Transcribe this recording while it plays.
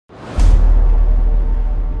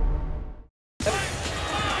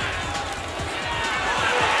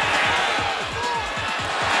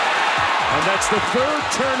the third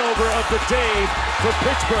turnover of the day for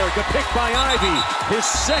Pittsburgh. A pick by Ivy, his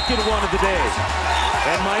second one of the day.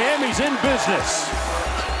 And Miami's in business.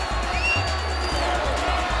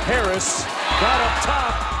 Harris got up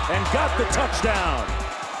top and got the touchdown.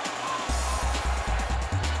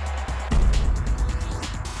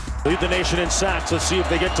 Lead the nation in sacks. Let's see if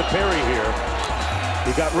they get to Perry here.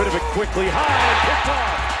 He got rid of it quickly, high and picked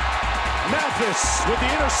off. Mathis with the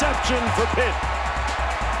interception for Pitt.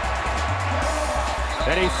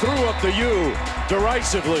 And he threw up the U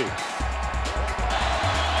derisively.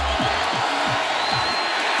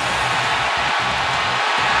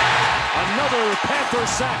 Another Panther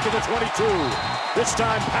sack of the 22. This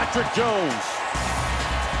time Patrick Jones.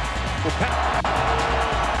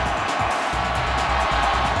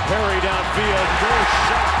 Perry downfield, no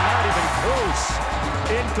shot, not even close.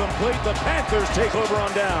 Incomplete, the Panthers take over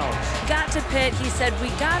on downs. Got to Pitt, he said, we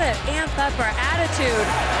gotta amp up our attitude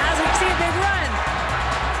as we see a big run.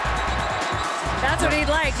 That's what he'd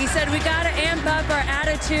like. He said, we gotta amp up our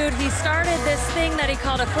attitude. He started this thing that he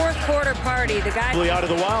called a fourth quarter party. The guy out of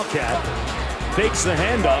the Wildcat, fakes the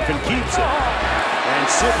handoff and keeps it. And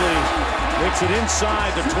Sibley makes it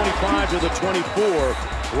inside the 25 to the 24.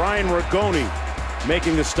 Ryan Rigoni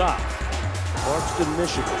making the stop. Clarkston,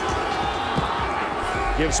 Michigan.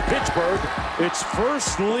 Gives Pittsburgh its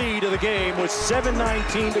first lead of the game with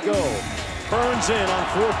 7:19 to go. Burns in on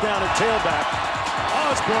fourth down and tailback.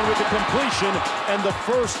 Osborn with the completion and the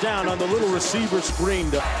first down on the little receiver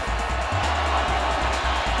screen.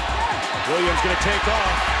 Williams gonna take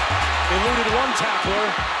off. Eluded one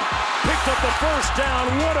tackler. Picked up the first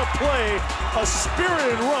down. What a play. A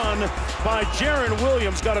spirited run by Jarren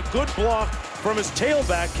Williams. Got a good block from his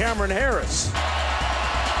tailback, Cameron Harris.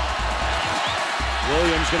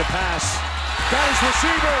 Williams gonna pass. Got his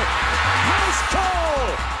receiver. House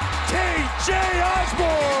call. K.J.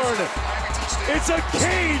 Osborn. It's a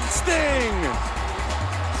cage sting.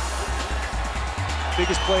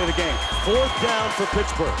 Biggest play of the game. Fourth down for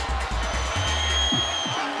Pittsburgh.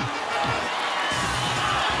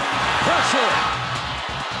 Pressure.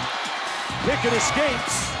 Pickett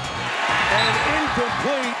escapes. And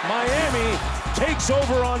incomplete. Miami takes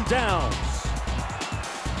over on downs.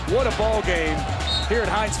 What a ball game here at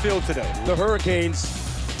Heinz Field today. The Hurricanes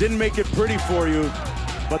didn't make it pretty for you,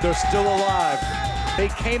 but they're still alive. They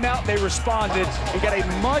came out, they responded, and got a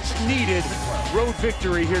much-needed road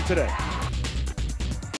victory here today.